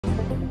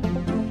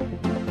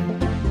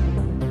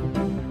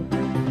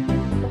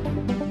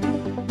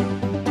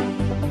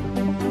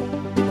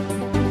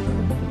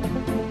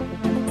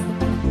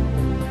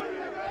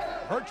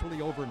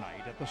Virtually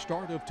overnight, at the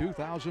start of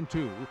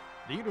 2002,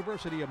 the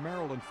University of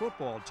Maryland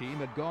football team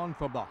had gone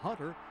from the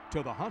hunter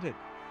to the hunted.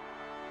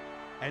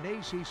 An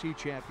ACC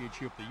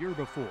championship the year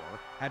before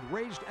had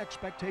raised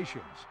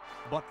expectations,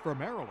 but for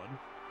Maryland,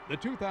 the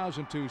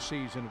 2002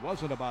 season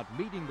wasn't about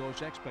meeting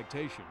those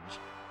expectations.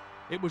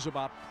 It was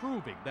about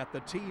proving that the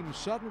team's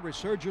sudden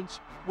resurgence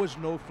was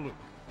no fluke.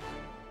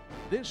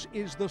 This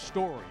is the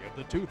story of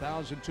the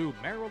 2002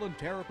 Maryland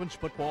Terrapins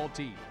football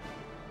team,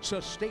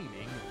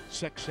 sustaining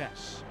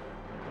success.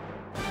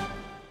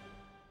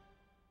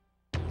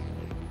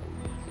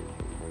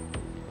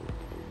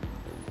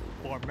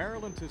 For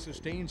Maryland to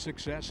sustain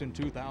success in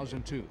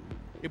 2002,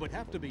 it would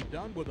have to be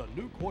done with a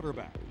new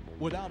quarterback,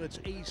 without its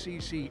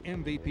ACC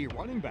MVP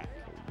running back,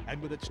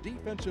 and with its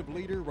defensive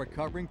leader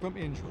recovering from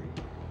injury.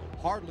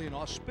 Hardly an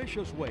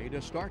auspicious way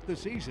to start the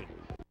season.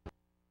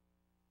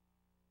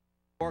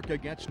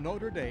 Against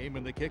Notre Dame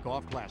in the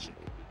Kickoff Classic.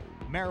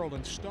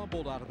 Maryland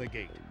stumbled out of the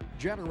gate,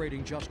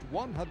 generating just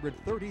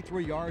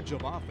 133 yards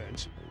of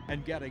offense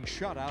and getting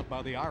shut out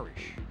by the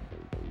Irish.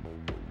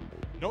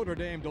 Notre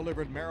Dame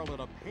delivered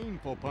Maryland a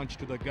painful punch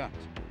to the gut,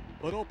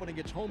 but opening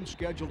its home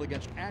schedule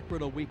against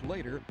Akron a week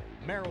later,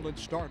 Maryland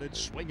started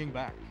swinging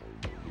back.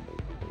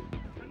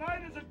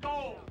 Tonight is a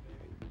goal.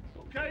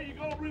 Okay, you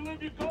go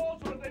relive your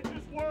goals, or are they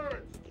just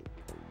words?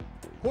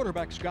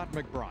 Quarterback Scott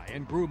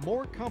McBrien grew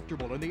more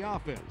comfortable in the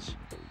offense,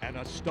 and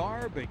a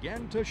star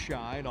began to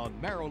shine on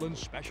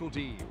Maryland's special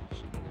teams.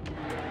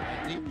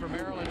 Deep for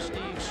Maryland,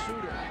 Steve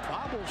Suter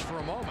bobbles for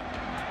a moment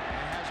and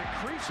has a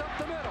crease up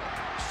the middle.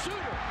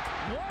 Suter,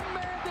 one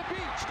man to beat.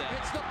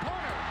 It's the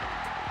punter,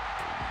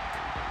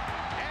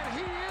 and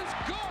he is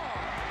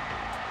gone.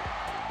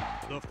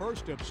 The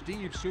first of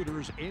Steve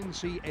Suter's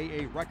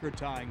NCAA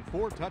record-tying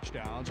 4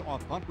 touchdowns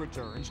off punt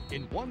returns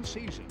in one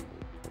season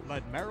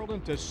led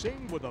Maryland to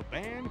sing with a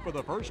band for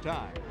the first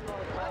time.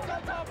 That's what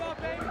I'm talking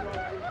about, baby.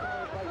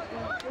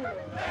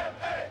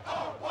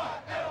 M-A-R-Y-L-A-N-D,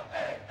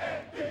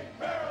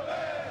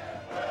 Maryland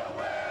will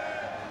win.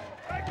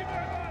 Thank you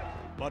very much.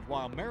 But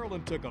while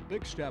Maryland took a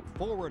big step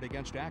forward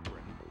against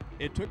Akron,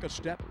 it took a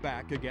step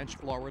back against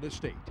Florida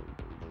State.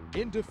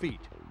 In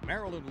defeat,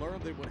 Maryland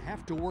learned they would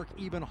have to work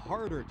even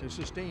harder to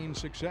sustain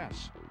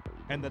success,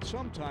 and that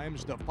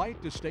sometimes the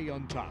fight to stay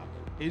on top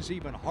is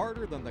even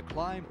harder than the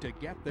climb to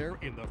get there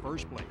in the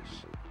first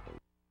place.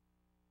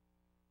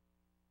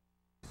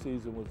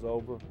 Season was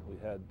over. We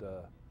had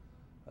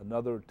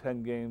another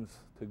 10 games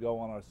to go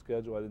on our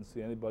schedule. I didn't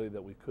see anybody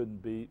that we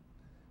couldn't beat,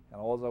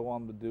 and all I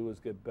wanted to do was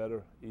get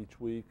better each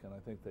week, and I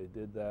think they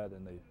did that,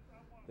 and they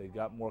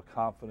got more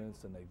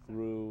confidence, and they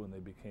grew, and they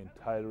became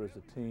tighter as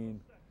a team.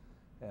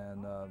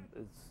 And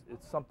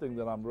it's something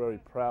that I'm very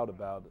proud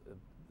about,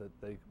 that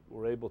they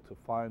were able to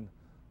find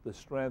the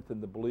strength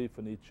and the belief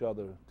in each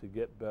other to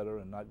get better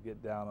and not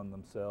get down on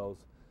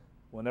themselves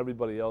when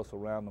everybody else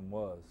around them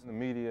was. The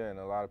media and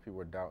a lot of people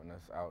were doubting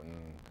us out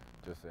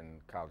just in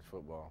college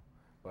football,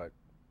 but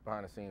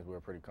behind the scenes we were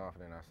pretty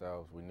confident in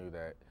ourselves. We knew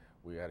that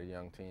we had a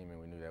young team, and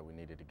we knew that we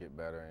needed to get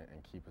better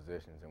and key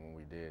positions, and when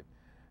we did,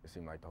 it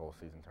seemed like the whole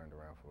season turned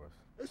around for us.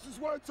 This is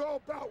what it's all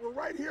about. We're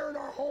right here in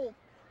our home,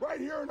 right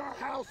here in our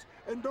house,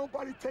 and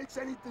nobody takes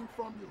anything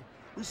from you.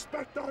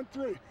 Respect on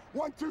 3.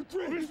 1, 2,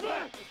 3.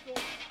 Respect!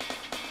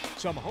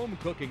 Some home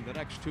cooking the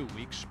next 2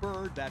 weeks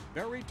spurred that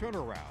very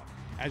turnaround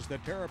as the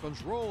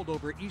Terrapins rolled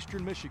over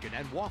Eastern Michigan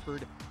and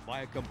Wofford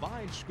by a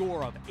combined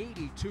score of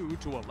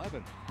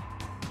 82-11.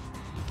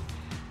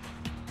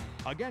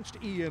 Against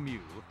EMU,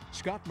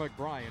 Scott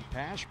McBrien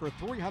passed for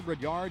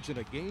 300 yards in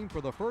a game for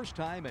the first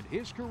time in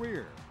his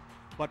career.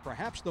 But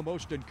perhaps the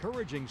most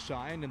encouraging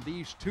sign in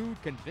these 2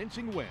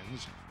 convincing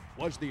wins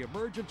was the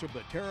emergence of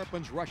the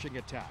Terrapins' rushing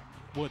attack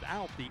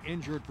without the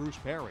injured Bruce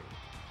Perry.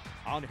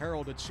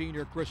 Unheralded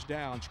senior Chris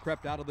Downs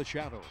crept out of the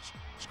shadows,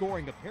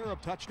 scoring a pair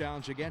of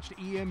touchdowns against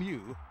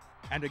EMU,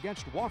 and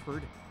against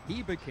Wofford,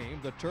 he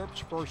became the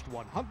Terps' first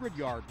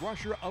 100-yard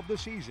rusher of the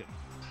season.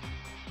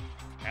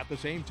 At the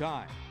same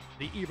time,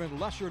 the even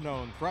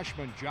lesser-known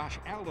freshman Josh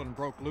Allen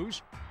broke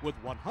loose with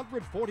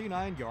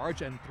 149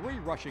 yards and 3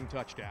 rushing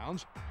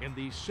touchdowns in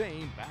these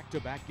same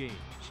back-to-back games.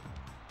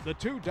 The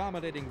 2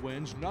 dominating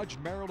wins nudged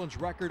Maryland's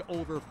record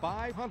over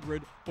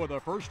 500 for the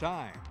first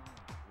time.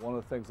 One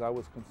of the things I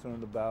was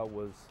concerned about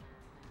was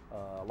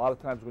a lot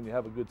of times when you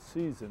have a good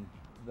season,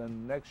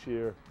 then next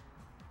year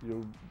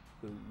your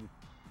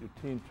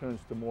team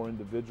turns to more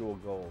individual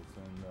goals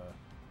and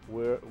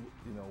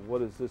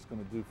what is this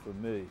going to do for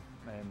me?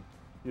 And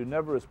you're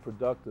never as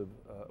productive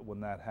when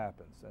that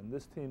happens, and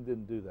this team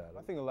didn't do that.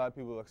 I think a lot of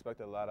people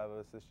expected a lot out of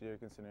us this year,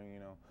 considering we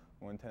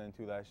went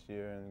 10-2 last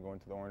year and going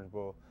to the Orange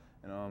Bowl.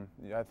 And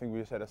yeah, I think we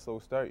just had a slow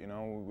start.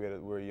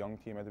 We're a young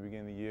team at the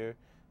beginning of the year.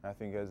 And I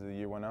think as the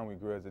year went on, we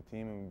grew as a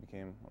team and we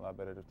became a lot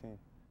better of a team.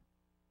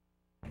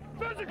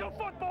 Physical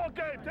football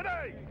game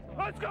today.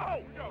 Let's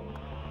go.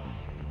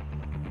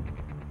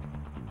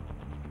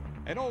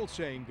 An old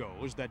saying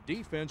goes that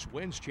defense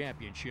wins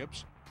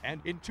championships, and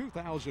in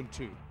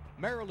 2002,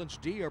 Maryland's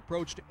D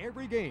approached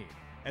every game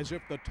as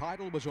if the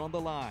title was on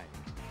the line.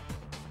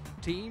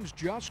 Teams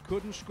just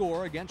couldn't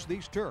score against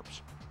these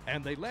Terps,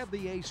 and they led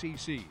the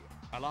ACC,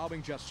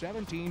 allowing just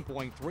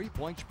 17.3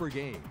 points per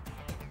game.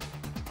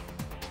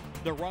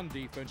 The run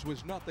defense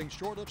was nothing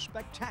short of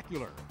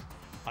spectacular.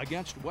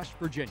 Against West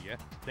Virginia,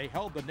 they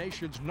held the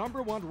nation's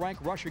 #1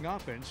 ranked rushing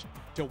offense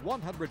to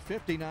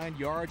 159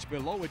 yards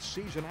below its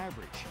season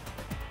average.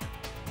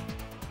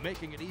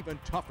 Making it even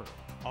tougher,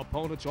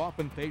 opponents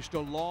often faced a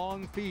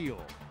long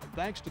field,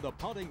 thanks to the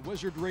punting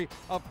wizardry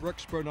of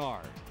Brooks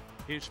Bernard.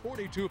 His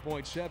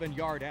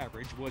 42.7-yard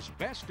average was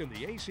best in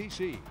the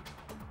ACC.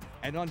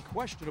 And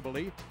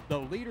unquestionably, the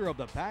leader of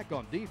the pack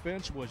on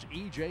defense was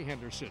E.J.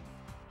 Henderson,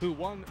 who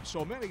won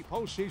so many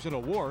postseason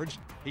awards,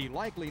 he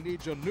likely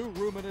needs a new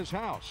room in his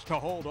house to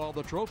hold all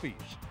the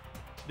trophies.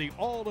 The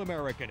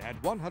All-American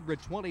had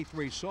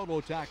 123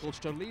 solo tackles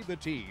to lead the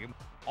team,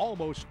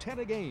 almost 10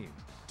 a game,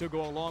 to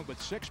go along with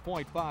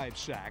 6.5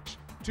 sacks,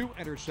 2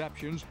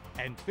 interceptions,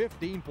 and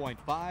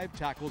 15.5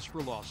 tackles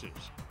for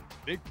losses.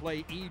 Big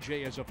play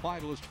EJ is a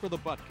finalist for the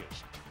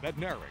Butkus,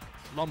 Bednarik,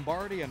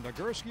 Lombardi, and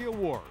Nagurski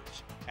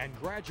Awards, and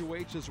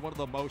graduates as one of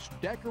the most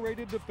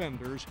decorated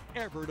defenders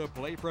ever to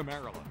play for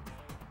Maryland.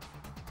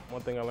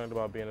 One thing I learned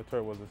about being a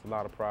Terp was it's a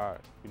lot of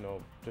pride,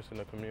 just in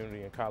the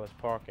community and College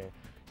Park, and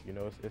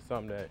it's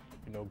something that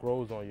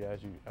grows on you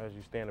as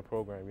you stay in the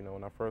program.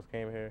 When I first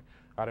came here,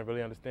 I didn't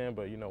really understand,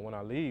 but when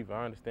I leave,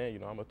 I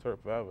understand. I'm a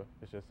Terp forever.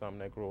 It's just something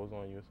that grows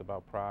on you. It's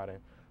about pride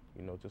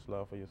and just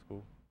love for your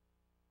school.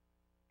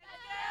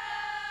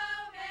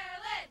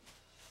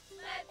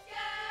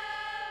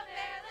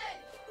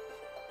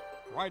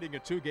 Riding a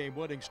 2-game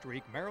winning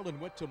streak,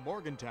 Maryland went to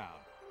Morgantown,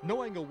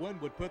 knowing a win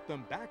would put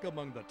them back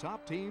among the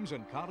top teams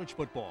in college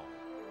football.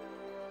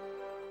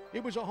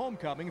 It was a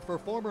homecoming for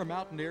former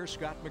Mountaineer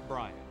Scott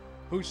McBrien,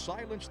 who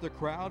silenced the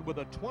crowd with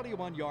a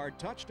 21-yard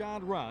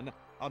touchdown run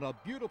on a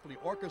beautifully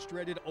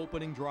orchestrated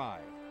opening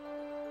drive.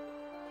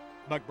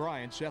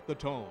 McBrien set the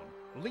tone,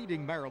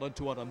 leading Maryland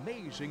to an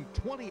amazing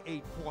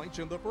 28 points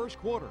in the first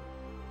quarter,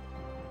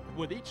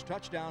 with each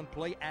touchdown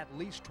play at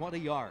least 20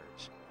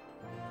 yards.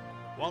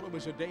 While it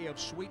was a day of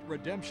sweet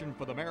redemption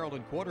for the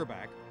Maryland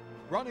quarterback,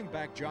 running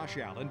back Josh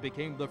Allen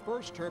became the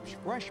first Terps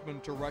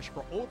freshman to rush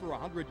for over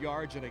 100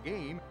 yards in a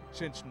game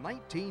since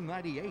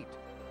 1998.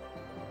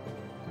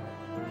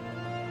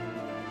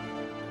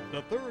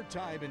 The third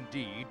time,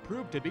 indeed,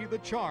 proved to be the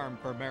charm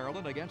for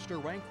Maryland against a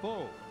ranked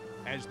foe,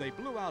 as they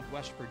blew out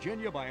West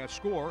Virginia by a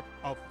score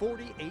of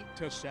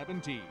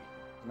 48-17.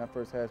 In that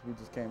first half, we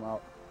just came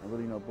out and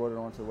really, brought it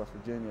on to West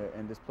Virginia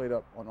and just played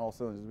up on all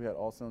cylinders. We had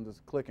all cylinders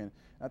clicking. And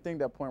I think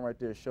that point right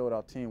there showed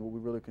our team what we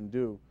really can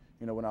do,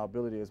 when our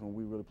ability is when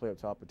we really play up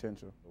to our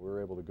potential. We were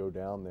able to go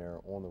down there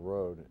on the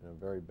road in a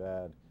very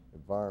bad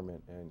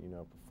environment and,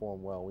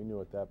 perform well. We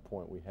knew at that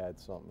point we had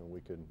something and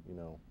we could,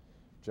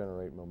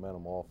 generate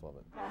momentum off of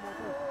it.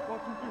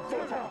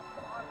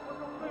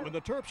 When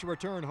the Terps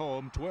return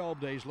home 12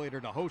 days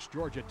later to host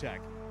Georgia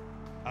Tech,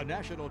 a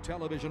national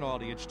television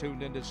audience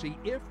tuned in to see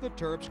if the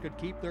Terps could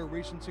keep their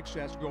recent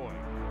success going.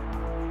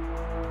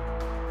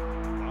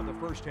 While the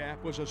first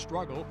half was a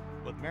struggle,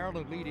 with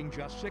Maryland leading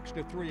just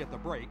 6-3 at the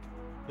break,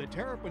 the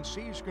Terrapins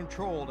seized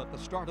control at the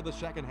start of the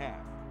second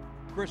half.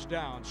 Chris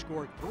Downs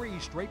scored 3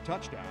 straight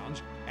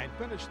touchdowns and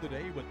finished the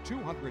day with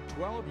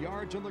 212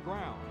 yards on the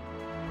ground.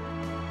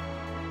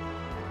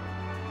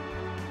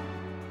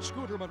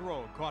 Scooter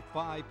Monroe caught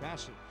 5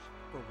 passes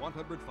for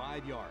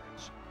 105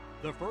 yards.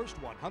 The first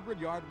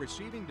 100-yard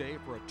receiving day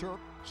for a Terp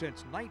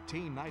since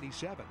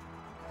 1997.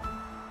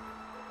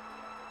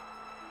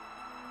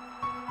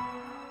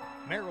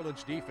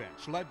 Maryland's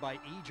defense, led by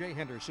E.J.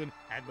 Henderson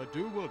and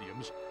Madhu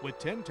Williams, with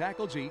 10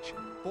 tackles each,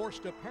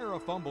 forced a pair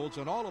of fumbles,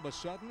 and all of a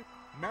sudden,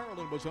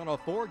 Maryland was on a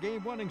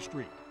 4-game winning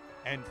streak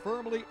and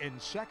firmly in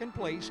second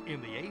place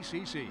in the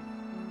ACC.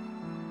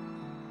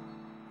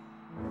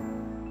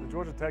 The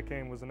Georgia Tech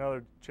game was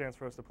another chance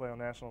for us to play on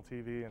national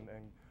TV and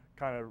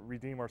kind of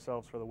redeem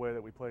ourselves for the way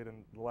that we played in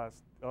the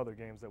last other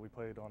games that we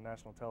played on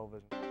national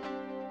television.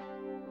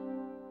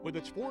 With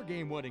its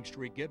 4-game winning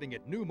streak giving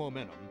it new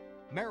momentum,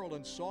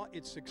 Maryland saw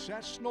its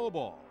success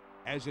snowball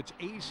as its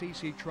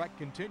ACC trek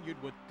continued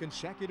with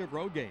consecutive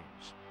road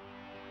games.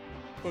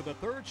 For the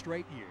 3rd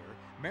straight year,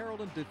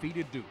 Maryland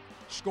defeated Duke,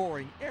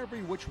 scoring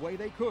every which way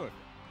they could,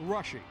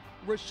 rushing,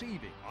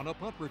 receiving on a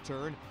punt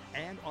return,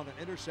 and on an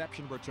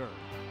interception return.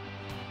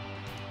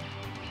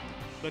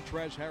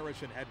 Latrez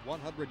Harrison had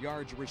 100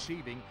 yards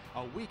receiving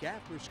a week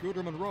after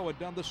Scooter Monroe had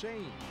done the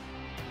same.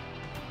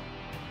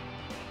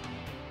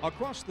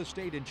 Across the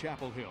state in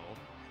Chapel Hill,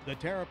 the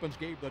Terrapins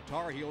gave the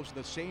Tar Heels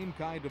the same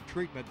kind of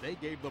treatment they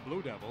gave the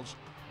Blue Devils,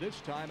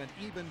 this time an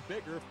even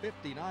bigger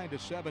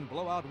 59-7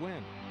 blowout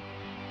win.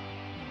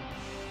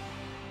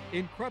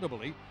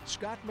 Incredibly,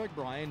 Scott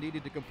McBrien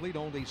needed to complete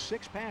only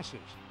 6 passes,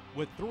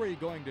 with 3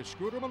 going to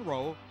Scooter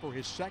Monroe for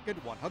his second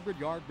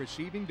 100-yard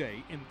receiving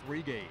day in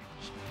 3 games.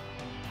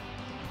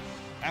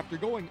 After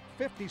going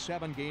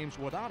 57 games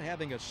without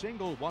having a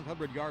single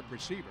 100-yard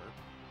receiver,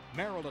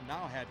 Maryland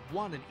now had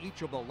 1 in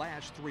each of the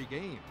last 3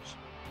 games.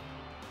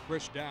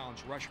 Chris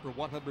Downs rushed for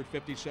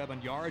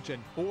 157 yards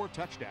and 4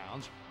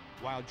 touchdowns,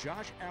 while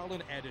Josh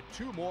Allen added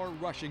 2 more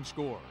rushing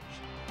scores.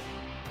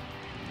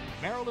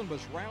 Maryland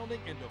was rounding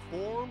into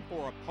form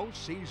for a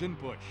postseason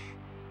push.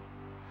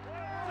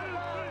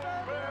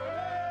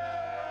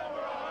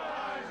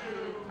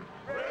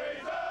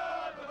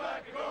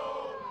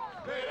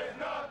 There's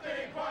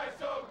nothing quite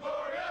so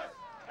glorious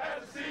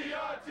as to see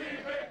our team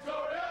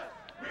victorious.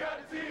 We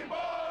got the team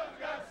boys, we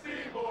got the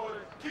team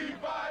boys.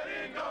 Keep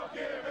fighting, don't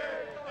give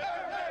in.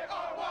 Maryland,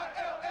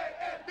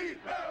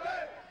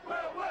 Maryland,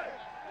 well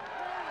played.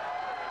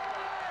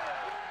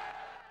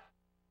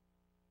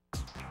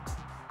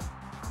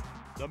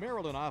 The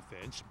Maryland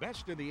offense,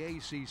 best in the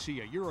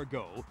ACC a year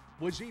ago,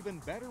 was even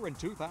better in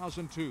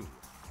 2002.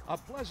 A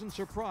pleasant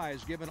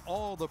surprise given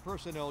all the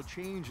personnel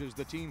changes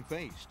the team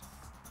faced.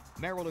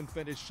 Maryland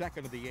finished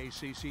second in the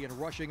ACC in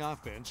rushing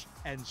offense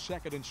and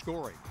second in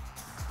scoring.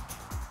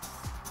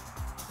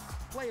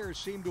 Players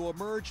seemed to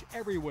emerge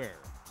everywhere,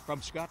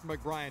 from Scott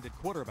McBrien at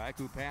quarterback,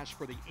 who passed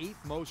for the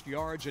 8th most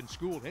yards in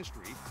school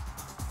history,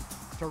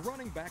 to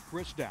running back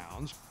Chris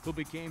Downs, who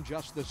became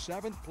just the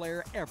 7th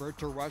player ever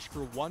to rush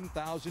for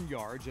 1,000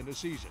 yards in a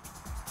season.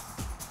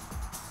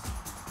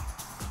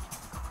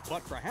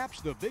 But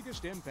perhaps the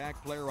biggest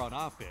impact player on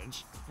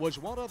offense was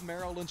one of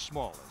Maryland's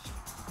smallest.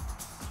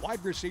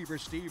 Wide receiver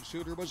Steve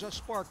Suter was a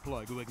spark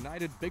plug who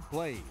ignited big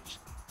plays,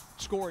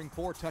 scoring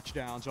 4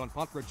 touchdowns on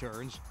punt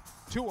returns,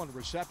 2 on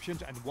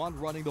receptions, and 1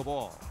 running the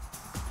ball.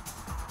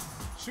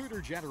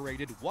 Suter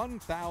generated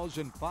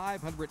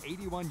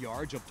 1,581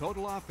 yards of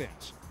total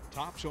offense,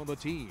 tops on the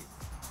team.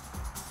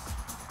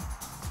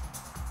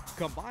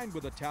 Combined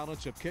with the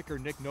talents of kicker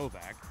Nick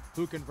Novak,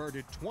 who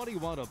converted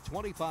 21 of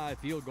 25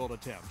 field goal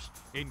attempts,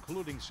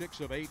 including 6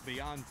 of 8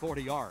 beyond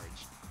 40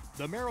 yards,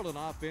 the Maryland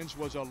offense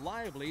was a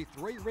lively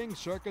 3-ring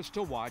circus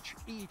to watch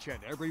each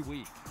and every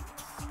week.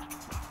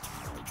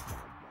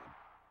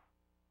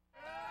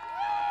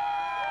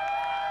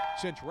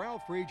 Since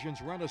Ralph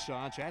Friedgen's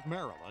renaissance at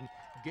Maryland,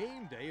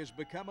 game day has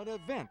become an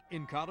event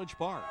in College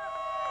Park.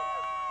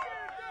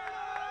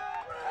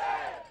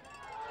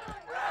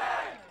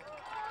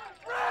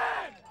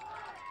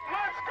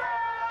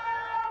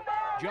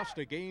 Just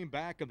a game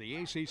back in the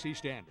ACC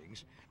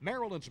standings,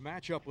 Maryland's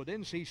matchup with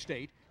NC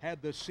State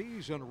had the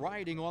season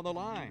riding on the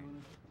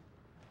line.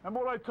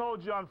 Remember what I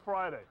told you on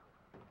Friday?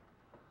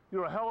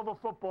 You're a hell of a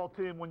football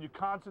team when you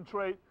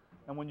concentrate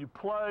and when you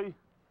play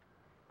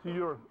to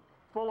your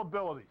full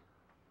ability.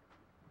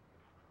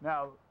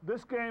 Now,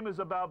 this game is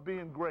about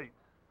being great.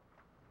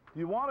 Do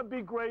you want to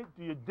be great?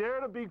 Do you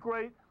dare to be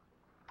great?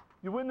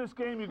 You win this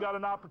game, you got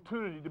an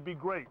opportunity to be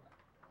great.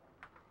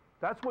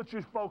 That's what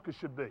your focus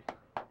should be.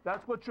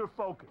 That's what your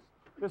focus.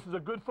 This is a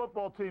good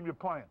football team you're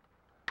playing.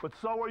 But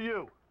so are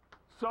you.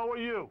 So are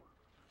you.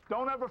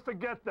 Don't ever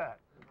forget that.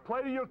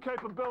 Play to your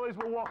capabilities,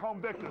 we'll walk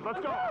home victors. Let's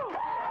go.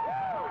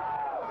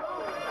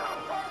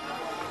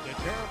 The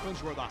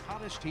Terrapins were the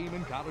hottest team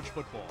in college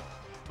football,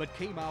 but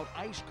came out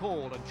ice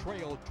cold and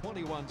trailed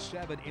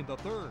 21-7 in the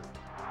third.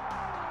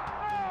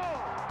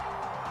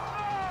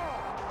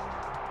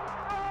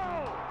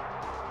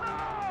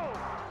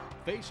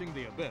 Facing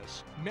the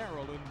abyss,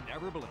 Maryland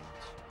never blinks.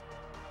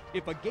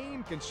 If a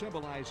game can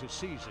symbolize a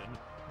season,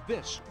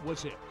 this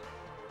was it.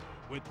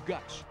 With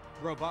guts,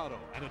 bravado,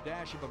 and a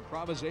dash of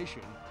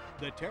improvisation,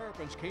 the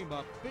Terrapins came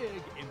up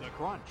big in the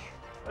crunch.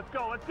 Let's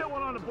go. Let's get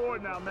one on the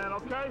board now, man,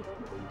 okay?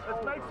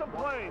 Let's make some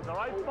plays, all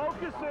right?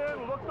 Focus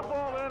in, look the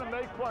ball in, and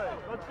make plays.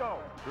 Let's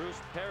go.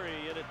 Bruce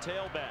Perry in at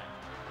tailback.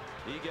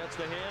 He gets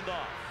the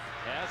handoff.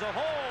 Has a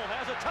hole,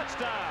 has a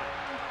touchdown.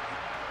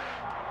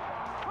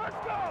 Let's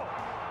go!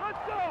 Let's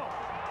go!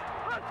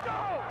 Let's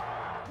go!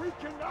 We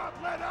cannot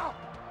let up!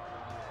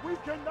 We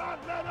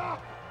cannot let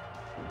up!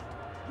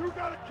 You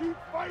gotta keep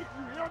fighting,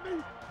 you hear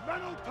me?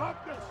 Mental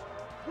toughness.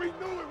 We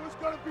knew it was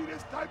gonna be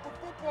this type of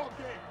football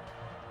game.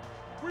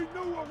 We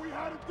knew what we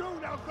had to do,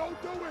 now go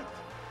do it!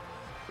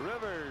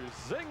 Rivers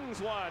zings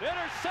one,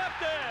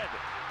 intercepted!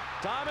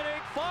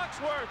 Dominic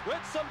Foxworth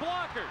with some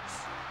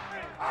blockers.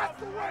 That's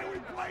the way we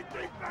play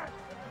defense!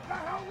 The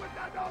hell with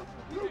that, no!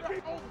 You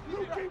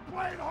keep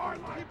playing hard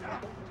like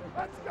that!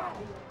 Let's go!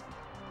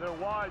 They're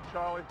wide,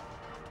 Charlie.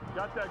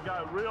 Got that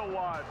guy real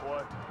wide,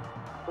 boy.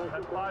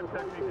 That 5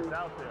 technique is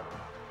out there.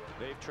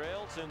 They've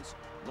trailed since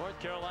North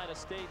Carolina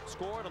State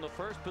scored on the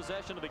first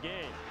possession of the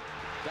game.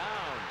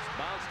 Downs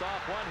bounced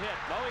off one hit.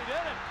 No, he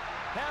didn't.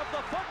 Have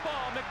the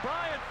football.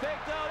 McBrien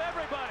faked out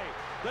everybody.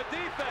 The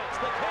defense,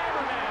 the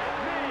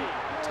cameraman, me,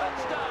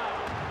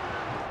 touchdown.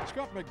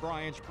 Scott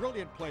McBrien's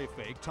brilliant play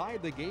fake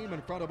tied the game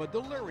in front of a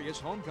delirious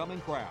homecoming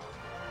crowd.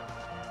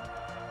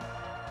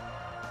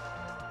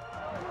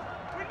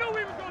 We knew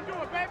we were going to do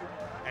it, baby.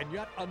 And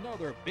yet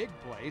another big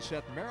play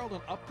set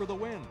Maryland up for the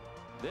win.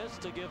 This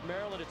to give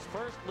Maryland its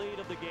first lead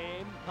of the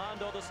game.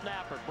 Hondo the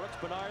snapper, Brooks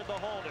Bernard the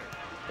holder.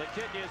 The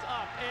kick is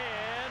up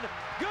and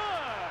good!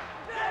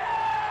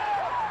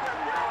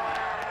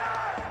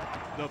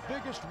 The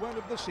biggest win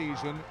of the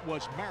season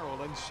was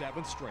Maryland's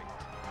 7th straight.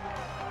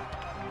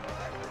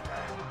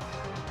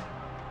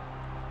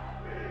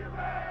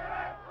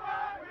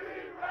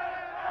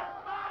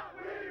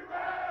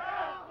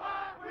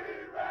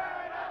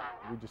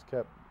 We just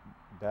kept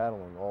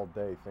battling all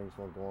day. Things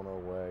weren't going our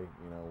way.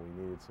 You know,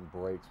 we needed some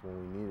breaks when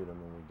we needed them,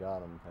 and we got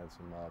them. Had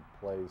some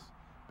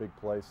big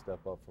plays step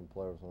up from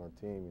players on our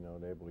team. You know,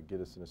 they're able to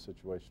get us in a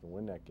situation to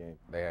win that game.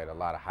 They had a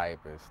lot of hype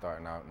as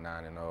starting out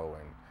 9-0,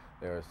 and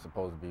they were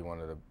supposed to be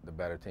one of the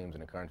better teams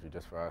in the country.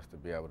 Just for us to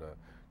be able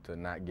to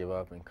not give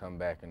up and come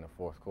back in the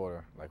fourth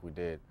quarter like we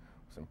did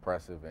was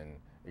impressive, and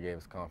it gave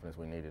us confidence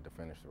we needed to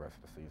finish the rest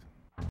of the season.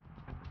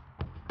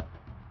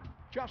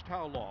 Just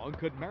how long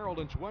could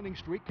Maryland's winning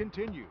streak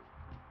continue?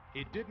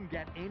 It didn't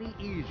get any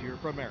easier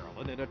for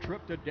Maryland in a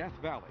trip to Death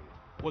Valley,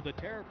 where the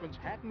Terps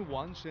hadn't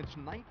won since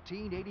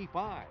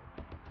 1985.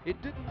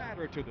 It didn't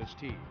matter to this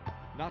team,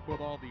 not with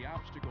all the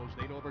obstacles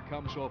they'd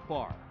overcome so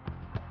far.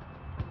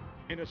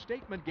 In a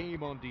statement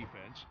game on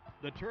defense,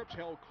 the Terps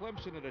held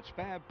Clemson and its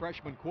fab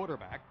freshman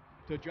quarterback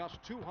to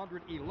just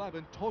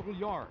 211 total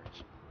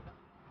yards.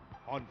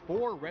 On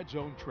 4 red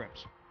zone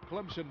trips,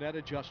 Clemson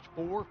netted just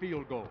 4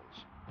 field goals.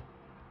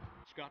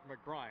 Scott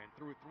McBrien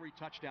threw 3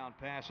 touchdown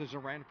passes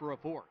and ran for a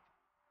 4th.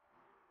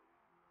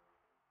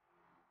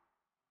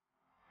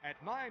 At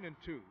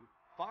 9-2,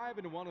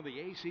 5-1 in the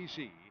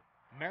ACC,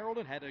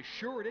 Maryland had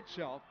assured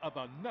itself of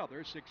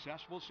another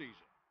successful season.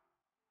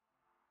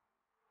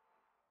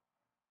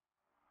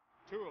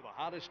 2 of the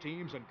hottest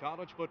teams in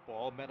college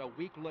football met a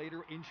week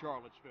later in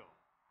Charlottesville.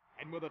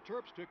 And when the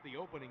Terps took the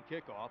opening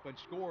kickoff and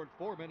scored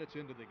 4 minutes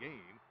into the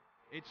game,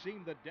 it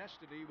seemed that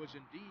destiny was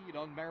indeed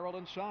on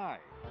Maryland's side.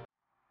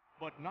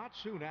 But not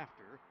soon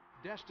after,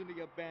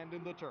 destiny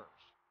abandoned the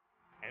Terps.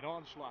 An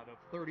onslaught of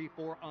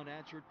 34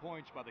 unanswered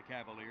points by the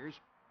Cavaliers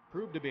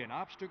proved to be an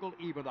obstacle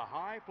even the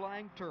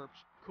high-flying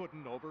Terps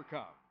couldn't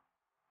overcome.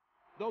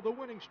 Though the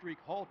winning streak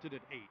halted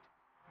at 8,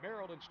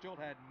 Maryland still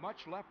had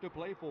much left to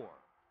play for,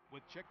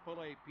 with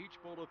Chick-fil-A Peach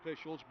Bowl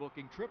officials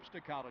booking trips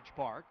to College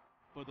Park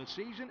for the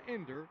season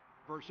ender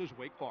versus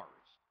Wake Forest.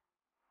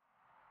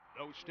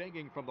 Though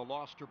stinging from the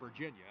loss to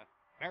Virginia,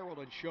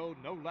 Maryland showed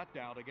no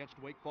letdown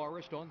against Wake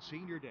Forest on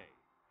Senior Day,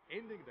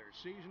 ending their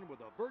season with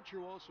a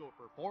virtuoso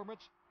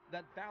performance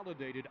that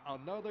validated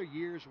another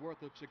year's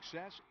worth of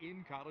success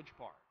in College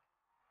Park.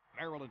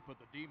 Maryland put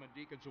the Demon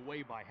Deacons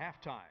away by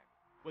halftime,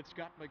 with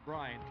Scott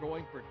McBrien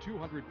throwing for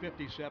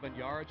 257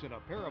 yards and a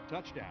pair of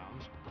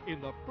touchdowns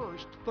in the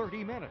first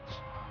 30 minutes.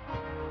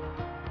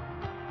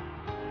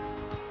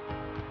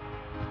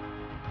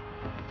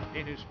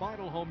 In his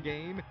final home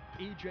game,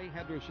 E.J.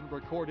 Henderson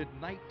recorded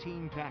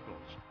 19 tackles,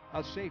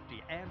 a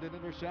safety, and an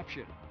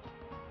interception.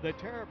 The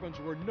Terrapins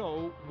were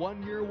no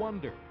one-year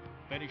wonder,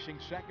 finishing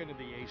second in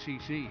the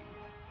ACC.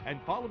 And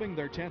following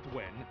their 10th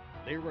win,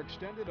 they were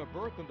extended a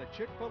berth in the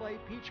Chick-fil-A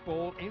Peach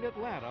Bowl in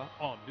Atlanta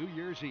on New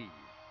Year's Eve.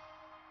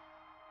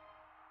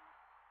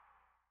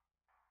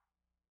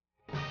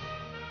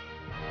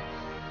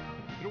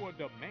 Through a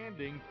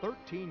demanding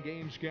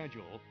 13-game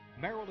schedule,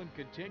 Maryland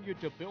continued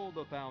to build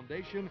the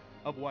foundation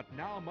of what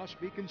now must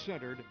be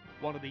considered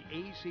one of the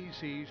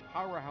ACC's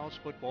powerhouse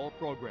football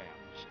programs.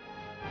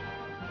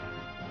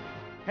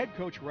 Head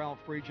coach Ralph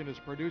Friedgen has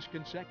produced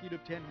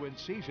consecutive 10-win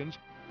seasons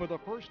for the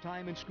first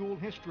time in school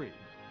history,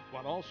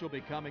 while also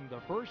becoming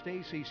the first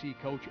ACC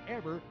coach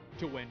ever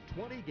to win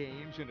 20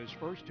 games in his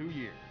first 2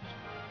 years.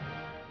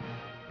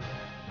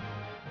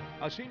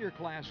 A senior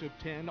class of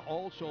 10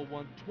 also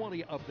won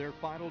 20 of their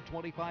final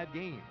 25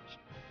 games,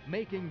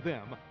 making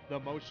them the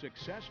most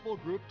successful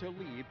group to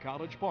leave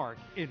College Park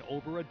in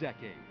over a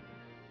decade.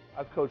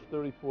 I've coached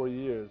 34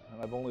 years,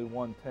 and I've only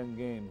won 10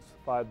 games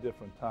 5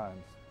 different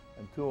times,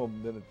 and 2 of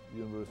them been at the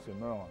University of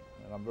Maryland.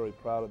 And I'm very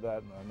proud of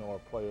that, and I know our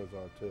players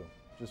are too.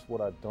 Just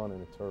what I've done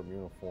in a Terp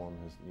uniform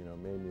has,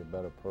 made me a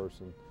better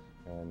person.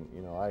 And,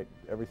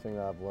 everything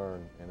I've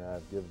learned and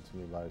I've given to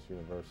me by this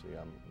university,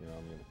 I'm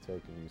going to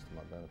take and use to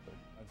my benefit.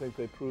 I think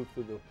they proved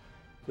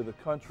to the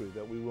country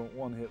that we weren't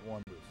one-hit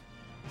wonders.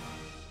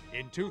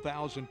 In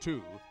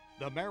 2002,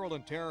 the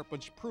Maryland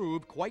Terrapins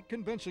proved quite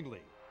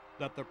convincingly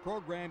that the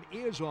program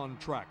is on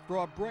track for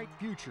a bright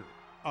future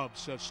of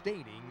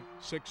sustaining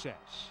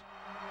success.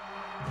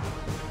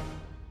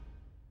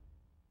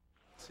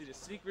 See, the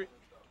secret,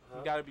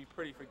 you got to be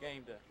pretty for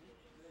game day.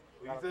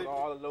 You got to put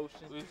all the lotion.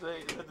 What you say?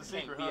 Is that the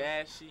secret, Can't be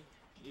ashy.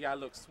 You got to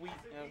look sweet,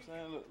 you know what I'm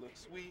saying? Look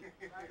sweet.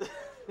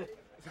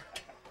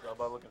 Y'all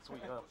about looking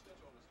sweet, huh?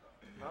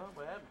 No,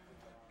 what happened?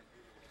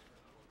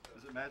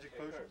 Is it magic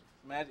potion?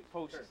 Magic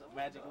potion,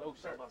 magic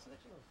lotion.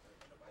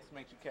 This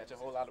makes you catch a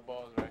whole lot of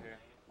balls right here.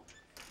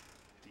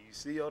 Do you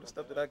see all the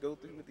stuff that I go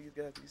through with these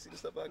guys? Do you see the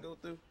stuff I go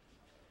through?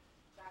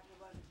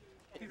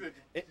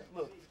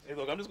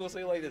 Look, I'm just going to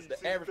say it like this.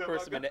 The average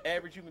person, man, the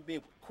average human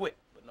being would quit.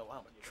 But no, I'm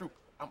a trooper.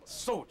 I'm a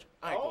soldier.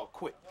 I ain't going to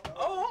quit.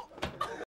 Oh!